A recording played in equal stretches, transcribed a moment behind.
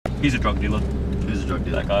He's a drug dealer. Who's a drug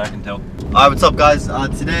dealer? That guy, I can tell. Alright, what's up guys?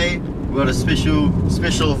 Today we got a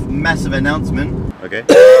special massive announcement. Okay.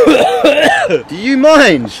 Do you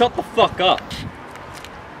mind? Shut the fuck up.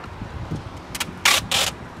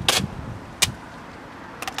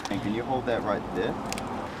 And can you hold that right there?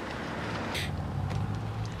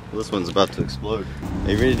 Well, this one's about to explode.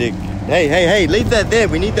 Are you ready to... Hey, leave that there.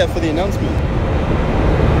 We need that for the announcement.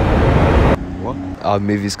 What? Our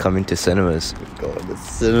movie's coming to cinemas.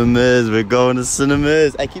 We're going to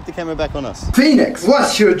cinemas. Hey, keep the camera back on us. Phoenix,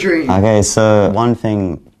 what's your dream? Okay, so one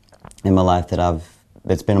thing in my life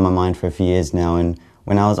that's been on my mind for a few years now, and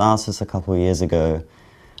when I was asked this a couple of years ago,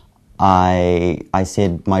 I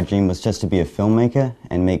said my dream was just to be a filmmaker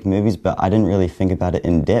and make movies, but I didn't really think about it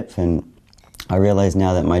in depth, and I realize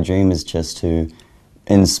now that my dream is just to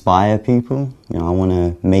inspire people. You know, I want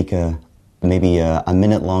to make maybe a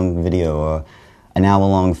minute-long video or an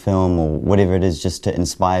hour-long film or whatever it is, just to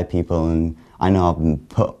inspire people. And I know I've been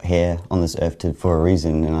put here on this earth for a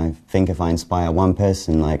reason, and I think if I inspire one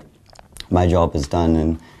person, like, my job is done.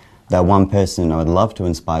 And that one person I would love to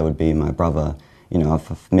inspire would be my brother. You know,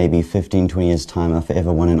 if maybe 15, 20 years' time, if I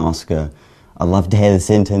ever won an Oscar, I'd love to hear the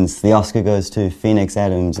sentence, "The Oscar goes to Phoenix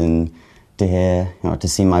Adams," and to hear, you know, to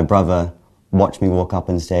see my brother watch me walk up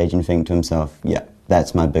on stage and think to himself, yeah,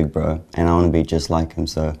 that's my big bro, and I want to be just like him.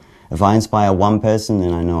 So if I inspire one person,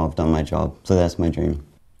 then I know I've done my job. So that's my dream.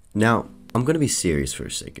 Now, I'm going to be serious for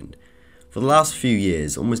a second. For the last few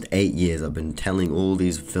years, almost 8 years, I've been telling all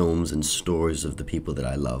these films and stories of the people that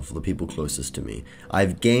I love, the people closest to me.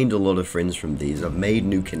 I've gained a lot of friends from these, I've made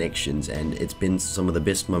new connections, and it's been some of the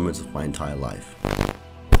best moments of my entire life.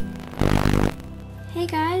 Hey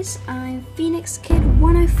guys, I'm Phoenix Kid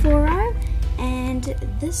 1040, and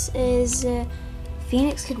this is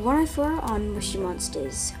Phoenix Kid 1040 on Mushy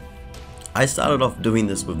Monsters. I started off doing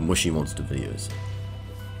this with Mushy Monster videos.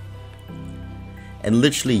 And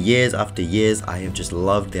literally years after years, I have just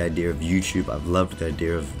loved the idea of YouTube. I've loved the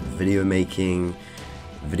idea of video making,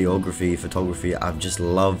 videography, photography. I've just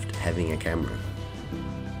loved having a camera.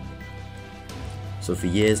 So for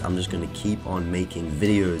years, I'm just going to keep on making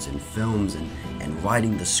videos and films and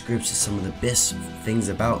writing the scripts. Some of the best things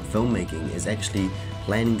about filmmaking is actually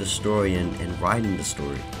planning the story and writing the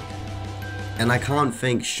story. And I can't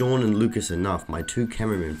thank Sean and Lucas enough, my two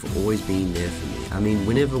cameramen, for always being there for me. I mean,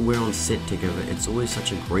 whenever we're on set together, it's always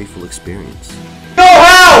such a grateful experience. No,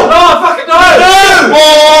 how? No, fucking no! No!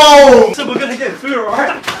 Whoa! So we're gonna get through,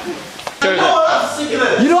 alright? You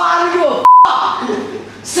know I don't give a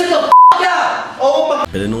f***! Sit the f*** down! Oh my...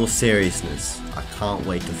 But in all seriousness, I can't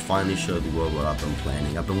wait to finally show the world what I've been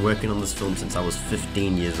planning. I've been working on this film since I was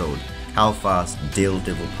 15 years old. HowFast, Deal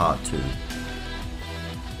Devil Part 2.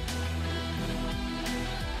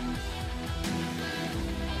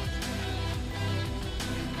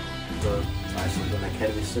 So I actually got an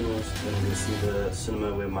Academy Cinemas, and I'm going to see the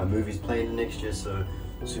cinema where my movie's playing next year, so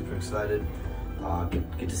super excited.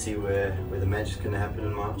 Get to see where the magic's going to happen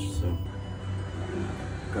in March, so I'm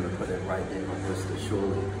going to put it right there in my poster,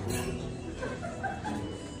 surely.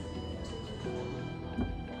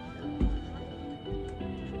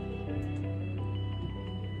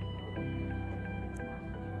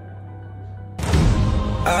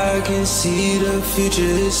 I can see the future,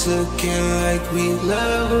 it's looking like we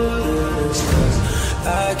leveled the stars.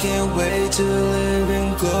 I can't wait to live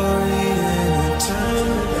in glory and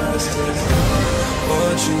eternity.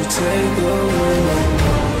 Won't you take away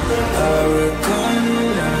my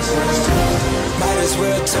reconnaissance? Might as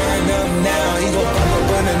well turn up now. He gon' pop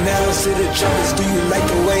up unannounced to the trumpets. Do you like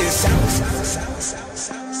the way it sounds?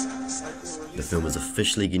 The film is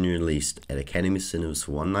officially getting released at Academy Cinemas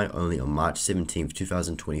for one night only on March 17th,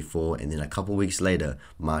 2024, and then a couple weeks later,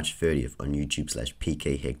 March 30th on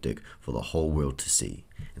YouTube/PKHectic for the whole world to see.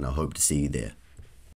 And I hope to see you there.